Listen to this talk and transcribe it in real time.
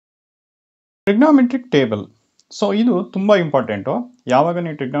Trigonometric table. So ಇದು ತುಂಬ important. ಯಾವಾಗ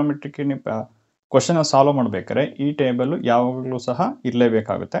ನೀವು ಟ್ರಿಗ್ನೋಮೆಟ್ರಿಕ್ ಕ್ವಶನ್ ಸಾಲ್ವ್ ಮಾಡಬೇಕಾದ್ರೆ ಈ ಟೇಬಲ್ ಯಾವಾಗಲೂ ಸಹ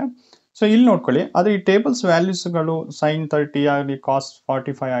ಇರಲೇಬೇಕಾಗುತ್ತೆ. ಸೊ ಇಲ್ಲಿ ನೋಡ್ಕೊಳ್ಳಿ, ಆದರೆ ಈ ಟೇಬಲ್ಸ್ ವ್ಯಾಲ್ಯೂಸ್ಗಳು sin 30 ಆಗಲಿ, cos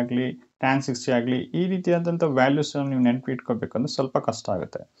 45 ಆಗಲಿ, tan 60 ಆಗಲಿ, ಈ ರೀತಿಯಾದಂಥ ವ್ಯಾಲ್ಯೂಸ್ ನೀವು ನೆನಪಿಟ್ಕೋಬೇಕಂದ್ರೆ ಸ್ವಲ್ಪ ಕಷ್ಟ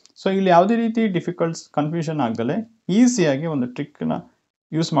ಆಗುತ್ತೆ. ಸೊ ಇಲ್ಲಿ ಯಾವುದೇ ರೀತಿ ಕನ್ಫ್ಯೂಷನ್ ಆಗದಲ್ಲೇ ಈಸಿಯಾಗಿ ಒಂದು ಟ್ರಿಕ್ನ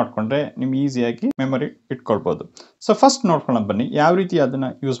ಯೂಸ್ ಮಾಡಿಕೊಂಡ್ರೆ ನಿಮ್ಗೆ ಈಸಿಯಾಗಿ ಮೆಮೊರಿ ಇಟ್ಕೊಳ್ಬೋದು. ಸೊ ಫಸ್ಟ್ ನೋಡ್ಕೊಳ್ಳೋಣ ಬನ್ನಿ ಯಾವ ರೀತಿ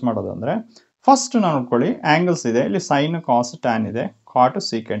ಅದನ್ನು ಯೂಸ್ ಮಾಡೋದು ಅಂದರೆ, ಫಸ್ಟ್ ನಾವು ನೋಡ್ಕೊಳ್ಳಿ ಆ್ಯಂಗಲ್ಸ್ ಇದೆ, ಇಲ್ಲಿ ಸೈನ್, ಕಾಸ್, ಟ್ಯಾನ್ ಇದೆ, ಕಾಟ್,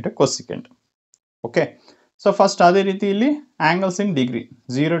 secant, cosecant. Okay, so first ಅದೇ ರೀತಿ ಇಲ್ಲಿ angles in degree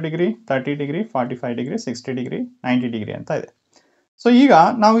 0 degree, 30 degree, 45 degree, 60 degree, 90 degree ಅಂತ ಇದೆ. ಸೊ ಈಗ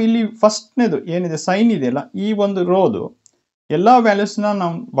ನಾವು ಇಲ್ಲಿ ಫಸ್ಟ್ನೇದು ಏನಿದೆ ಸೈನ್ ಇದೆಯಲ್ಲ, ಈ ಒಂದು ರೋದು ಎಲ್ಲ ವ್ಯಾಲ್ಯೂಸ್ನ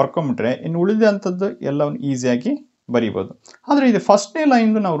ನಾವು ಬರ್ಕೊಂಬಿಟ್ರೆ ಇನ್ನು ಉಳಿದಂಥದ್ದು ಎಲ್ಲವನ್ನು ಈಸಿಯಾಗಿ ಬರೀಬೋದು. ಆದರೆ ಇದು ಫಸ್ಟ್ನೇ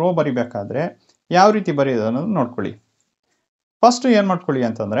ಲೈನ್ದು ನಾವು ರೋ ಬರಿಬೇಕಾದ್ರೆ ಯಾವ ರೀತಿ ಬರೆಯೋದು ಅನ್ನೋದು ನೋಡ್ಕೊಳ್ಳಿ. ಫಸ್ಟ್ ಏನು ಮಾಡ್ಕೊಳ್ಳಿ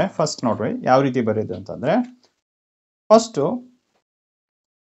ಅಂತಂದರೆ, ಫಸ್ಟ್ ನೋಡ್ರಿ ಯಾವ ರೀತಿ ಬರೆಯೋದು ಅಂತಂದರೆ, ಫಸ್ಟು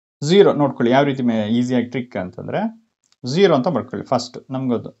 0 ನೋಡ್ಕೊಳ್ಳಿ ಯಾವ ರೀತಿ ಈಸಿಯಾಗಿ ಟ್ರಿಕ್ ಅಂತಂದರೆ 0 ಅಂತ ಬರ್ಕೊಳ್ಳಿ. ಫಸ್ಟ್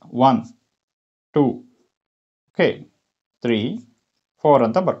ನಮಗದು 1 2 ಓಕೆ 3 4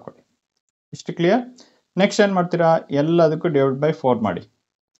 ಅಂತ ಬರ್ಕೊಳ್ಳಿ. ಇಷ್ಟು ಕ್ಲಿಯರ್. ನೆಕ್ಸ್ಟ್ ಏನು ಮಾಡ್ತೀರಾ, ಎಲ್ಲದಕ್ಕೂ ಡಿವೈಡ್ ಬೈ 4 ಮಾಡಿ,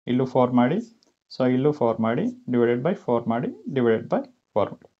 ಇಲ್ಲೂ 4 ಮಾಡಿ, ಸೊ ಇಲ್ಲೂ 4 ಮಾಡಿ, ಡಿವೈಡೆಡ್ ಬೈ 4 ಮಾಡಿ, ಡಿವೈಡೆಡ್ ಬೈ 4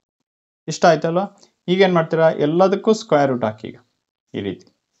 ಮಾಡಿ. ಇಷ್ಟ ಆಯ್ತಲ್ವ? ಈಗೇನು ಮಾಡ್ತೀರಾ, ಎಲ್ಲದಕ್ಕೂ ಸ್ಕ್ವೇರ್ ರೂಟ್ ಹಾಕಿ. ಈಗ ಈ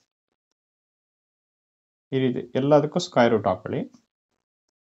ರೀತಿ ಎಲ್ಲದಕ್ಕೂ ಸ್ಕ್ವೇರ್ ರೂಟ್ ಹಾಕೊಳ್ಳಿ.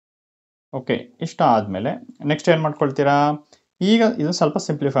 ಓಕೆ, ಇಷ್ಟ ಆದಮೇಲೆ ನೆಕ್ಸ್ಟ್ ಏನು ಮಾಡ್ಕೊಳ್ತೀರಾ, ಈಗ ಇದನ್ನು ಸ್ವಲ್ಪ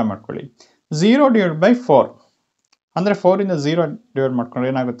ಸಿಂಪ್ಲಿಫೈ ಮಾಡ್ಕೊಳ್ಳಿ. 0 ಡಿವೈಡ್ ಬೈ 4 ಅಂದರೆ 4ಇಂದ 0 ಡಿವೈಡ್ ಮಾಡ್ಕೊಂಡ್ರೆ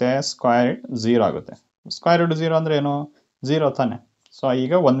ಏನಾಗುತ್ತೆ, ಸ್ಕ್ವೇರ್ ರೂಟ್ 0 ಆಗುತ್ತೆ. ಸ್ಕ್ವೇರ್ ರೂಟ್ 0 ಅಂದರೆ ಏನು, 0 ತಾನೆ. ಸೊ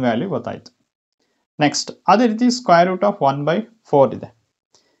ಈಗ ಒಂದು ವ್ಯಾಲ್ಯೂ ಗೊತ್ತಾಯಿತು. ನೆಕ್ಸ್ಟ್ ಅದೇ ರೀತಿ ಸ್ಕ್ವೇರ್ ರೂಟ್ ಆಫ್ 1/4 ಇದೆ.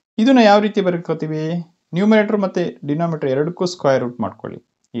 ಇದನ್ನು ಯಾವ ರೀತಿ ಬರ್ಕೋತೀವಿ, ನ್ಯೂಮರೇಟರ್ ಮತ್ತು ಡಿನಾಮಿನೇಟರ್ ಎರಡಕ್ಕೂ ಸ್ಕ್ವೇರ್ ರೂಟ್ ಮಾಡ್ಕೊಳ್ಳಿ.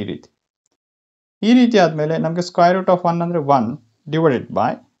 ಈ ರೀತಿ ಆದಮೇಲೆ ನಮಗೆ ಸ್ಕ್ವೇರ್ ರೂಟ್ ಆಫ್ 1 ಅಂದರೆ 1 divided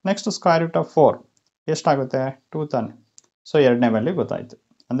by next square root of 4 ಎಷ್ಟಾಗುತ್ತೆ, 2 ತಾನೆ. ಸೊ ಎರಡನೇ ವ್ಯಾಲ್ಯೂ ಗೊತ್ತಾಯಿತು,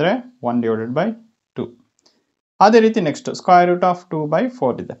 ಅಂದರೆ 1 ಡಿವೈಡೆಡ್ ಬೈ 2. ಅದೇ ರೀತಿ ನೆಕ್ಸ್ಟ್ ಸ್ಕ್ವೇರ್ ರೂಟ್ ಆಫ್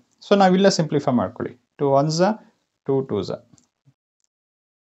 2/4 ಇದೆ. ಸೊ ನಾವಿಲ್ಲ ಸಿಂಪ್ಲಿಫೈ ಮಾಡ್ಕೊಳ್ಳಿ, 2 1s 2 2s.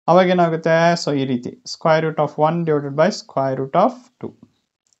 ಅವಾಗೇನಾಗುತ್ತೆ, ಸೊ ಈ ರೀತಿ square root of 1 divided by square root of 2.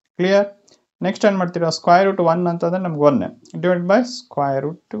 Clear. Next ಏನು ಮಾಡ್ತೀರಾ, ಸ್ಕ್ವೇರ್ ರೂಟ್ 1 ಅಂತಂದರೆ ನಮ್ಗೆ 1 divide by square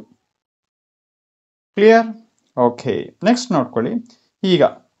root 2. Clear. Okay, next ನೋಡ್ಕೊಳ್ಳಿ, ಈಗ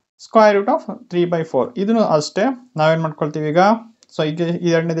ಸ್ಕ್ವೇರ್ ರೂಟ್ ಆಫ್ 3/4 ಇದನ್ನು ಅಷ್ಟೇ ನಾವೇನು ಮಾಡ್ಕೊಳ್ತೀವಿ ಈಗ. ಸೊ ಈಗ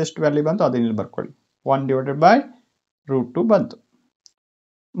ಎರಡನೇದು ಎಷ್ಟು ವ್ಯಾಲ್ಯೂ ಬಂತು ಅದನ್ನ ಇಲ್ಲಿ ಬರ್ಕೊಳ್ಳಿ, 1 ಡಿವೈಡೆಡ್ ಬೈ ರೂಟ್ 2 ಬಂತು.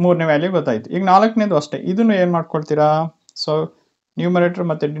 ಮೂರನೇ ವ್ಯಾಲ್ಯೂ ಗೊತ್ತಾಯಿತು. ಈಗ ನಾಲ್ಕನೇದು ಅಷ್ಟೇ, ಇದನ್ನು ಏನು ಮಾಡ್ಕೊಳ್ತೀರಾ, ಸೊ ನ್ಯೂಮರೇಟರ್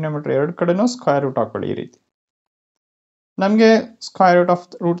ಮತ್ತು ಡಿನಾಮಿನೇಟರ್ ಎರಡು ಕಡೆನೂ ಸ್ಕ್ವೇರ್ ರೂಟ್ ಹಾಕೊಳ್ಳಿ. ಈ ರೀತಿ ನಮಗೆ ಸ್ಕ್ವೇರ್ ರೂಟ್ ಆಫ್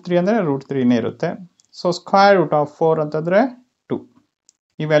ರೂಟ್ 3 ಅಂದರೆ ರೂಟ್ 3ನೇ ಇರುತ್ತೆ. ಸೊ ಸ್ಕ್ವೇರ್ ರೂಟ್ ಆಫ್ 4 ಅಂತಂದರೆ 2.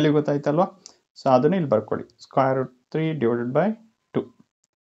 ಈ ವ್ಯಾಲ್ಯೂ ಗೊತ್ತಾಯ್ತಲ್ವ. ಸೊ ಅದನ್ನು ಇಲ್ಲಿ ಬರ್ಕೊಳ್ಳಿ, square root 3 divided by 2.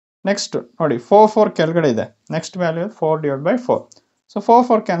 Next ನೋಡಿ 4 4 ಕೆಳಗಡೆ ಇದೆ, next value 4 divide by 4. So 4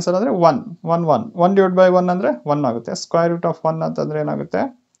 4 cancel ಆದರೆ 1 1 1 1 ಡಿವೈಡ್ ಬೈ 1 ಅಂದರೆ 1 ಆಗುತ್ತೆ. ಸ್ಕ್ವೇರ್ ರೂಟ್ ಆಫ್ 1 ಅಂತಂದರೆ ಏನಾಗುತ್ತೆ,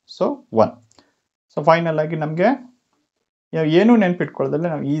 ಸೊ 1. ಸೊ ಫೈನಲ್ ಆಗಿ ನಮಗೆ ಏನೂ ನೆನಪಿಟ್ಕೊಳ್ಳೋದಲ್ಲೇ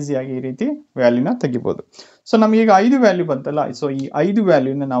ನಾವು ಈಸಿಯಾಗಿ ಈ ರೀತಿ ವ್ಯಾಲ್ಯೂನ ತೆಗಿಬೋದು. ಸೊ ನಮಗೀಗ 5 ವ್ಯಾಲ್ಯೂ ಬಂತಲ್ಲ, ಸೊ ಈ 5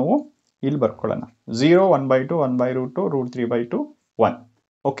 ವ್ಯಾಲ್ಯೂನ ನಾವು ಇಲ್ಲಿ ಬರ್ಕೊಳ್ಳೋಣ. 0 1/2 1/√2 ರೂಟ್ 3/2 1.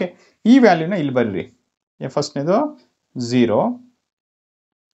 ಓಕೆ, ಈ ವ್ಯಾಲ್ಯೂನ ಇಲ್ಲಿ ಬರ್ರಿ. ಫಸ್ಟ್ನೇದು 0.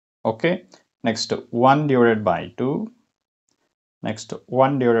 Okay, next 1 divided by 2, next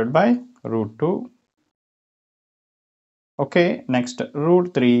 1 divided by root 2. Okay, next root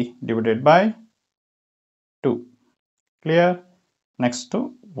 3 divided by 2. Clear. Next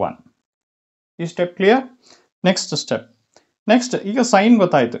 1. ಈ step clear. Next step, next ಈಗ ಸೈನ್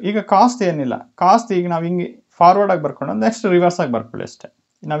ಗೊತ್ತಾಯಿತು. ಈಗ ಕಾಸ್ಟ್ ಏನಿಲ್ಲ, ಕಾಸ್ಟ್ ಈಗ ನಾವು ಹಿಂಗೆ ಫಾರ್ವರ್ಡ್ ಆಗಿ ಬರ್ಕೊಂಡು ನೆಕ್ಸ್ಟ್ ರಿವರ್ಸ್ ಆಗಿ ಬರ್ಕೊಳ್ಳಿ ಅಷ್ಟೇ.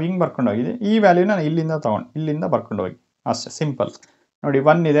 ನಾವು ಹಿಂಗೆ ಬರ್ಕೊಂಡು ಹೋಗಿದೆ, ಈ ವ್ಯಾಲ್ಯೂನ ಇಲ್ಲಿಂದ ಬರ್ಕೊಂಡು ಹೋಗಿ ಅಷ್ಟೇ, ಸಿಂಪಲ್. ನೋಡಿ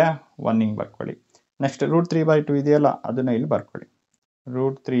 1 ಇದೆ, 1 ಹಿಂಗೆ ಬರ್ಕೊಳ್ಳಿ. ನೆಕ್ಸ್ಟ್ ರೂಟ್ 3/2 ಇದೆಯಲ್ಲ, ಅದನ್ನು ಇಲ್ಲಿ ಬರ್ಕೊಳ್ಳಿ,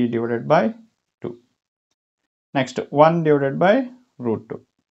 root 3 divided by 2. Next 1 divided by root 2.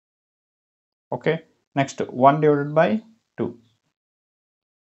 Okay, next 1 divided by 2.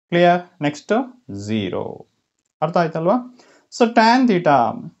 Clear. Next 0. ಅರ್ಥ ಆಯ್ತಲ್ವಾ. ಸೊ ಟ್ಯಾನ್ ಥೀಟಾ,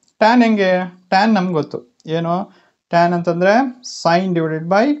 ಟ್ಯಾನ್ ಹೆಂಗೆ, ಟ್ಯಾನ್ ನಮ್ಗೆ ಗೊತ್ತು ಏನು, ಟ್ಯಾನ್ ಅಂತಂದರೆ ಸೈನ್ ಡಿವೈಡೆಡ್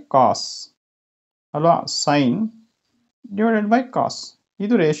ಬೈ ಕಾಸ್ ಅಲ್ವಾ, ಸೈನ್ ಡಿವೈಡೆಡ್ ಬೈ ಕಾಸ್,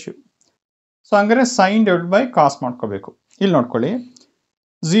 ಇದು ರೇಷಿಯೋ. ಸೊ ಹಂಗಾರೆ ಸೈನ್ ಡಿವೈಡ್ ಬೈ ಕಾಸ್ ಮಾಡ್ಕೋಬೇಕು. ಇಲ್ಲಿ ನೋಡ್ಕೊಳ್ಳಿ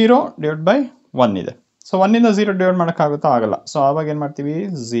 0 ಡಿವೈಡ್ ಬೈ 1 ಇದೆ. ಸೊ 1ಇಂದ 0 ಡಿವೈಡ್ ಮಾಡೋಕ್ಕಾಗುತ್ತಾ, ಆಗಲ್ಲ. ಸೊ ಆವಾಗ ಏನು ಮಾಡ್ತೀವಿ,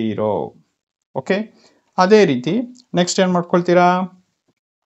 0. ಓಕೆ, ಅದೇ ರೀತಿ ನೆಕ್ಸ್ಟ್ ಏನು ಮಾಡ್ಕೊಳ್ತೀರಾ,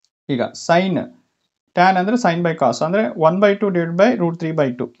 ಈಗ ಸೈನ್ ಟ್ಯಾನ್ ಅಂದರೆ ಸೈನ್ ಬೈ ಕಾಸ್ ಅಂದರೆ 1/2 ಡಿವೈಡ್ ಬೈ ರೂಟ್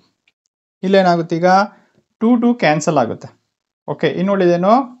 3/2. ಇಲ್ಲೇನಾಗುತ್ತೆ, ಈಗ 2 2 ಕ್ಯಾನ್ಸಲ್ ಆಗುತ್ತೆ. ಓಕೆ, ಇನ್ನು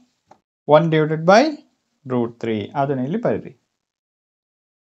ಉಳಿದೇನು 1 divided by root 3 ಅದನ್ನ ಇಲ್ಲಿ ಬರೀರಿ.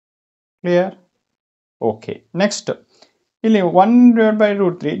 ಕ್ಲಿಯರ್? ಓಕೆ. ನೆಕ್ಸ್ಟ್ ಇಲ್ಲಿ 1 divided by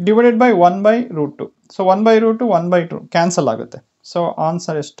root 3 divided by 1 by root 2. So 1 by root 2 1 by 2 cancel ಆಗುತ್ತೆ. ಸೊ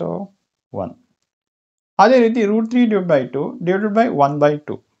ಆನ್ಸರ್ ಎಷ್ಟು? 1. ಅದೇ ರೀತಿ root 3 divided by 2 divided by 1 by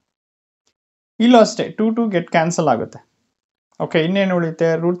 2. ಇಲ್ಲೂ ಅಷ್ಟೇ 2 2 ಗೆಟ್ ಕ್ಯಾನ್ಸಲ್ ಆಗುತ್ತೆ. ಓಕೆ, ಇನ್ನೇನು ಉಳಿಯುತ್ತೆ?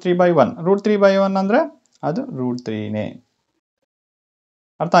 Root 3 by 1. ರೂಟ್ 3 by 1 ಅಂದರೆ ಅದು ರೂಟ್ 3ನೇ.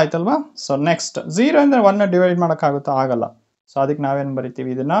 ಅರ್ಥ ಆಯ್ತಲ್ವಾ? ಸೊ ನೆಕ್ಸ್ಟ್ 0 ಅಂದರೆ 1ನ ಡಿವೈಡ್ ಮಾಡೋಕ್ಕಾಗುತ್ತಾ? ಆಗಲ್ಲ. ಸೊ ಅದಕ್ಕೆ ನಾವೇನು ಬರಿತೀವಿ?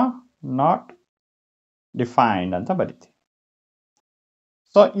 ಇದನ್ನ ನಾಟ್ ಡಿಫೈನ್ಡ್ ಅಂತ ಬರಿತೀವಿ.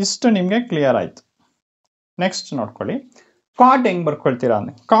 ಸೊ ಇಷ್ಟು ನಿಮಗೆ ಕ್ಲಿಯರ್ ಆಯ್ತು. ನೆಕ್ಸ್ಟ್ ನೋಡ್ಕೊಳ್ಳಿ, ಕಾಟ್ ಹೆಂಗ್ ಬರ್ಕೊಳ್ತೀರಾ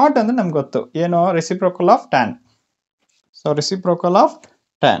ಅಂದ್ರೆ, ಕಾಟ್ ಅಂದ್ರೆ ನಮ್ಗೆ ಗೊತ್ತು ಏನು? Reciprocal of tan. So reciprocal of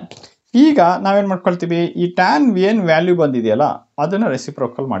tan. ಈಗ ನಾವೇನು ಮಾಡ್ಕೊಳ್ತೀವಿ? ಈ ಟ್ಯಾನ್ ಏನು ವ್ಯಾಲ್ಯೂ ಬಂದಿದೆಯಲ್ಲ ಅದನ್ನು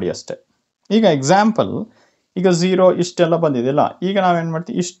ರೆಸಿಪ್ರೋಕಲ್ ಮಾಡಿ ಅಷ್ಟೇ. ಈಗ ಎಕ್ಸಾಂಪಲ್, ಈಗ 0 ಇಷ್ಟೆಲ್ಲ ಬಂದಿದೆಯಲ್ಲ, ಈಗ ನಾವೇನು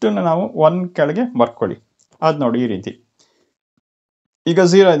ಮಾಡ್ತೀವಿ? ಇಷ್ಟನ್ನು ನಾವು 1 ಕೆಳಗೆ ಬರ್ಕೊಳ್ಳಿ. ಅದು ನೋಡಿ ಈ ರೀತಿ. ಈಗ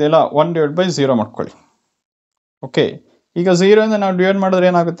 0 ಇದೆಯಲ್ಲ, 1 divided by 0 ಮಾಡ್ಕೊಳ್ಳಿ. ಓಕೆ, ಈಗ 0 ಇಂದ ನಾವು ಡಿವೈಡ್ ಮಾಡಿದ್ರೆ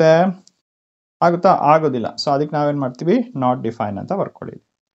ಏನಾಗುತ್ತೆ? ಆಗುತ್ತಾ? ಆಗೋದಿಲ್ಲ. ಸೊ ಅದಕ್ಕೆ ನಾವೇನು ಮಾಡ್ತೀವಿ? ನಾಟ್ ಡಿಫೈನ್ ಅಂತ ಬರ್ಕೊಳ್ಳಿ.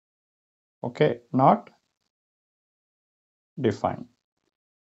 Okay, not define.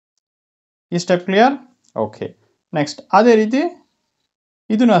 ಈ ಸ್ಟೆಪ್ ಕ್ಲಿಯರ್? ಓಕೆ. ನೆಕ್ಸ್ಟ್ ಅದೇ ರೀತಿ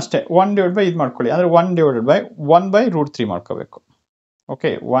ಇದನ್ನು ಅಷ್ಟೇ 1 divided by ಇದು ಮಾಡ್ಕೊಳ್ಳಿ. ಅಂದರೆ 1 divided by 1 by root 3 ಮಾಡ್ಕೋಬೇಕು.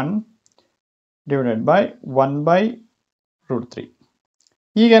 Okay, 1 divided by 1 by root 3.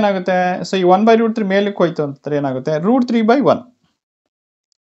 ಈಗ ಏನಾಗುತ್ತೆ? ಸೊ ಈ 1 by root 3 ಮೇಲಕ್ಕೆ ಹೋಯ್ತು ಅಂತಂದ್ರೆ ಏನಾಗುತ್ತೆ? root 3 by 1.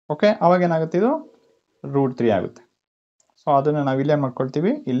 ಓಕೆ, ಅವಾಗ ಏನಾಗುತ್ತೆ? ಇದು ರೂಟ್ 3 ಆಗುತ್ತೆ. ಸೊ ಅದನ್ನು ನಾವು ಇಲ್ಲೇ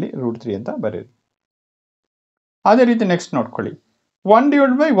ಮಾಡ್ಕೊಳ್ತೀವಿ, ಇಲ್ಲಿ ರೂಟ್ 3 ಅಂತ ಬರೀರಿ. ಅದೇ ರೀತಿ ನೆಕ್ಸ್ಟ್ ನೋಡ್ಕೊಳ್ಳಿ, 1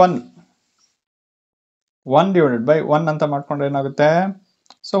 divided by 1. 1 divided by 1 ಅಂತ ಮಾಡ್ಕೊಂಡ್ರೆ ಏನಾಗುತ್ತೆ?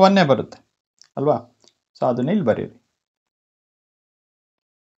 ಸೊ 1 ಬರುತ್ತೆ ಅಲ್ವಾ? ಸೊ ಅದನ್ನ ಇಲ್ಲಿ ಬರೀರಿ.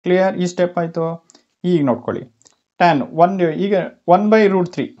 ಕ್ಲಿಯರ್? ಈ ಸ್ಟೆಪ್ ಆಯ್ತು. ಈಗ ನೋಡ್ಕೊಳ್ಳಿ, tan 1 ಈಗ 1 by root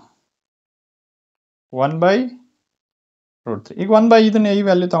 3. 1 by root 3. ಈಗ 1 by ಇದನ್ನ ಈ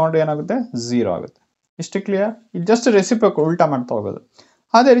ವ್ಯಾಲ್ಯೂ ತಗೊಂಡ್ರೆ ಏನಾಗುತ್ತೆ? 0 ಆಗುತ್ತೆ. ಇಷ್ಟು ಕ್ಲಿಯರ್? ಇದು ಜಸ್ಟ್ ರೆಸಿಪ್ರೋಕಲ್, ಉಲ್ಟಾ ಮಾಡ್ತಾ ಹೋಗೋದು.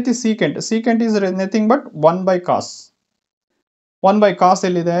 ಅದೇ ರೀತಿ secant. Secant is nothing but 1 by cos. 1 by cos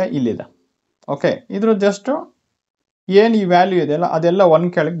ಎಲ್ಲಿದೆ? ಇಲ್ಲಿದೆ. ಓಕೆ, ಇದ್ರ ಜಸ್ಟ್ ಏನು ಈ ವ್ಯಾಲ್ಯೂ ಇದೆಯಲ್ಲ ಅದೆಲ್ಲ 1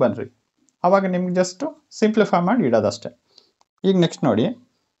 ಕೆಳಗೆ ಬನ್ರಿ. ಆವಾಗ ನಿಮ್ಗೆ ಜಸ್ಟ್ ಸಿಂಪ್ಲಿಫೈ ಮಾಡಿ ಇಡೋದಷ್ಟೇ. ಈಗ ನೆಕ್ಸ್ಟ್ ನೋಡಿ,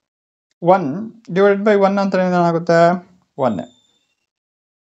 1 divided by 1 ಅಂತ ಏನಾಗುತ್ತೆ? 1.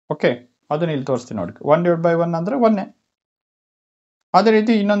 ಓಕೆ, ಅದನ್ನ ಇಲ್ಲಿ ತೋರಿಸ್ತೀನಿ ನೋಡಿ. 1 divided by 1 ಅಂದರೆ 1. ಅದೇ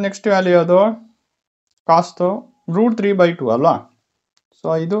ರೀತಿ ಇನ್ನೊಂದು ನೆಕ್ಸ್ಟ್ ವ್ಯಾಲ್ಯೂ ಅದು ಕಾಸ್ತು ರೂಟ್ 3 by 2 ಅಲ್ವಾ? ಸೊ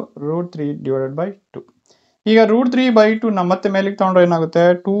ಇದು ರೂಟ್ 3 divided by 2. ಈಗ ರೂಟ್ 3 by 2 ನಮ್ಮ ಮತ್ತೆ ಮೇಲಿಗೆ ತಗೊಂಡ್ರೆ ಏನಾಗುತ್ತೆ?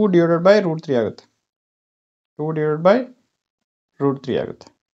 2 divided by root 3 ಆಗುತ್ತೆ. 2 divided by root 3 ಆಗುತ್ತೆ.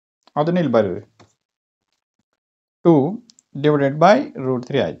 ಅದನ್ನ ಇಲ್ಲಿ ಬರೀರಿ. 2 divided by root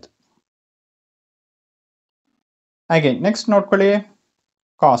 3 ಆಯ್ತು. ಹಾಗೆ ನೆಕ್ಸ್ಟ್ ನೋಡ್ಕೊಳ್ಳಿ,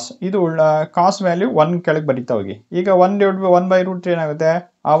 ಕಾಸ್. ಇದು ಕಾಸ್ ವ್ಯಾಲ್ಯೂ 1 ಕೆಳಗೆ ಬರೀತಾ ಹೋಗಿ. ಈಗ 1 divided by 1 by root 3 ಏನಾಗುತ್ತೆ?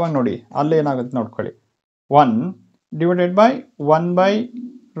 ಆವಾಗ ನೋಡಿ ಅಲ್ಲಿ ಏನಾಗುತ್ತೆ ನೋಡ್ಕೊಳ್ಳಿ, 1 divided by 1 by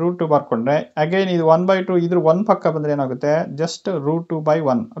root 2 ಬರ್ಕೊಂಡ್ರೆ again ಇದು 1 by 2 ಇದ್ರ 1 ಪಕ್ಕ ಬಂದ್ರೆ ಏನಾಗುತ್ತೆ? Just root 2 by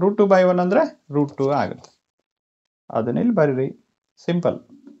 1. Root 2 by 1 ಅಂದರೆ ರೂಟ್ 2 ಆಗುತ್ತೆ. ಅದನ್ನ ಇಲ್ಲಿ ಬರೀರಿ, ಸಿಂಪಲ್.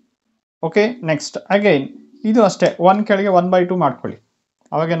 ಓಕೆ, ನೆಕ್ಸ್ಟ್ ಅಗೈನ್ ಇದು ಅಷ್ಟೇ 1 ಕೆಳಗೆ 1 by 2 ಮಾಡ್ಕೊಳ್ಳಿ.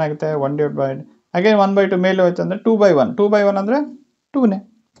 ಅವಾಗ ಏನಾಗುತ್ತೆ? 1 divided by ಅಗೈನ್ 1 by 2 ಮೇಲೆ ಹೋಯ್ತು ಅಂದರೆ 2 by 1. 2 by 1 ಅಂದರೆ 2ನೇ.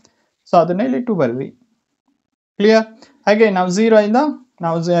 ಸೊ ಅದನ್ನ ಇಲ್ಲಿ 2 ಬರೀರಿ. ಕ್ಲಿಯರ್? ಹಾಗೆ ನಾವು 0 ಇಂದ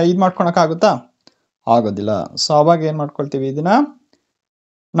ನಾವು ಇದು ಮಾಡ್ಕೊಳಕ್ಕಾಗುತ್ತಾ? ಆಗೋದಿಲ್ಲ. ಸೊ ಅವಾಗ ಏನು ಮಾಡ್ಕೊಳ್ತೀವಿ? ಇದನ್ನ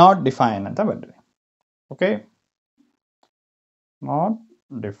ನಾಟ್ ಡಿಫೈನ್ ಅಂತ ಬನ್ರಿ. Okay, not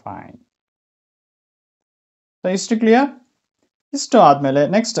define. ಸೊ ಇಷ್ಟು ಕ್ಲಿಯರ್? ಇಷ್ಟು ಆದಮೇಲೆ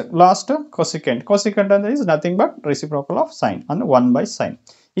ನೆಕ್ಸ್ಟ್ ಲಾಸ್ಟ್ ಕೊಸಿಕೆಂಟ್. ಕೊಸಿಕೆಂಟ್ ಅಂದರೆ is nothing but reciprocal of sine ಅಂದರೆ 1 by sin.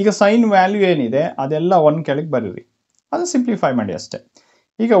 ಈಗ ಸೈನ್ ವ್ಯಾಲ್ಯೂ ಏನಿದೆ ಅದೆಲ್ಲ 1 ಕೆಳಗೆ ಬರೀರಿ. ಅದು ಸಿಂಪ್ಲಿಫೈ ಮಾಡಿ ಅಷ್ಟೇ.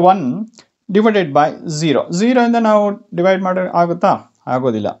 ಈಗ 1 divided by 0. 0 ಇಂದ ನಾವು ಡಿವೈಡ್ ಮಾಡಿ ಆಗುತ್ತಾ?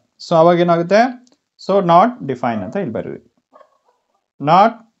 ಆಗೋದಿಲ್ಲ. ಸೊ ಅವಾಗ ಏನಾಗುತ್ತೆ? ಸೊ ನಾಟ್ ಡಿಫೈನ್ ಅಂತ ಇಲ್ಲಿ ಬರೀರಿ.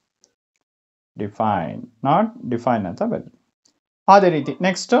 ನಾಟ್ ಡಿಫೈನ್ ಅಂತ ಬರೀರಿ. ಅದೇ ರೀತಿ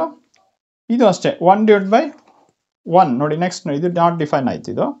ನೆಕ್ಸ್ಟ್ ಇದು ಅಷ್ಟೇ 1 divided by 1 ನೋಡಿ. ನೆಕ್ಸ್ಟ್ ಇದು ನಾಟ್ ಡಿಫೈನ್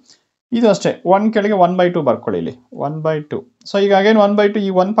ಆಯ್ತು. ಇದು ಅಷ್ಟೇ 1 ಕೆಳಗೆ 1 by 2 ಬರ್ಕೊಳ್ಳಿ ಇಲ್ಲಿ 1 by 2. ಸೊ ಈಗ ಅಗೇನ್ 1 by 2 ಈ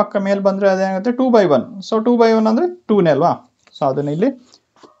 1 ಪಕ್ಕ ಮೇಲೆ ಬಂದರೆ ಅದೇನಾಗುತ್ತೆ? 2 by 1. ಸೊ 2 by 1 ಅಂದರೆ 2ನೇ ಅಲ್ವಾ? ಸೊ ಅದನ್ನ ಇಲ್ಲಿ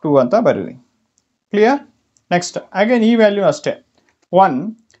 2 ಅಂತ ಬರೀರಿ. ಕ್ಲಿಯರ್? ನೆಕ್ಸ್ಟ್ ಅಗೇನ್ ಈ ವ್ಯಾಲ್ಯೂ ಅಷ್ಟೇ 1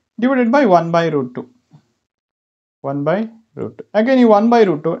 divided by 1 by root 2. 1 by root 2. Again ಈ 1 by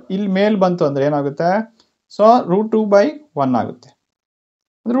root 2 ಇಲ್ಲಿ ಮೇಲ್ ಬಂತು ಅಂದರೆ ಏನಾಗುತ್ತೆ? ಸೊ ರೂಟ್ 2 by 1 ಆಗುತ್ತೆ.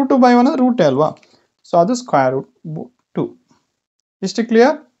 ರೂಟ್ 2 by 1 ಅಂದರೆ ರೂಟೇ ಅಲ್ವಾ? ಸೊ ಅದು ಸ್ಕ್ವೇರ್ ರೂಟ್ 2. ಇಷ್ಟು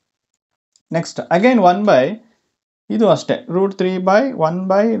ಕ್ಲಿಯರ್? ನೆಕ್ಸ್ಟ್ ಅಗೈನ್ 1 by ಇದು ಅಷ್ಟೇ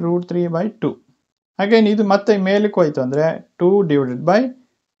 √3/1/√3/2. ಅಗೇನ್ ಇದು ಮತ್ತೆ ಮೇಲಕ್ಕೆ ಹೋಯ್ತು ಅಂದರೆ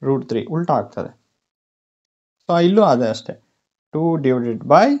 2/√3 ಉಲ್ಟಾ ಆಗ್ತದೆ. ಸೊ ಇಲ್ಲೂ ಅದೇ ಅಷ್ಟೇ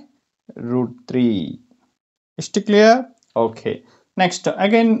 2/√3. ಇಷ್ಟು clear? Okay. Next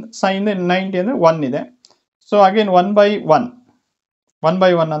again sign 90 ಅಂದರೆ 1 ಇದೆ. ಸೊ ಅಗೇನ್ 1/1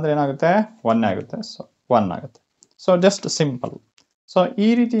 ಅಂದರೆ ಏನಾಗುತ್ತೆ 1 ಆಗುತ್ತೆ. ಸೊ 1 ಆಗುತ್ತೆ. So just simple. ಸೊ ಈ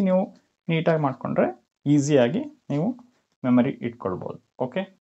ರೀತಿ ನೀವು ನೀಟಾಗಿ ಮಾಡಿಕೊಂಡ್ರೆ ಈಸಿಯಾಗಿ ನೀವು ಮೆಮರಿ ಇಟ್ಕೊಳ್ಬೋದು. ಓಕೆ.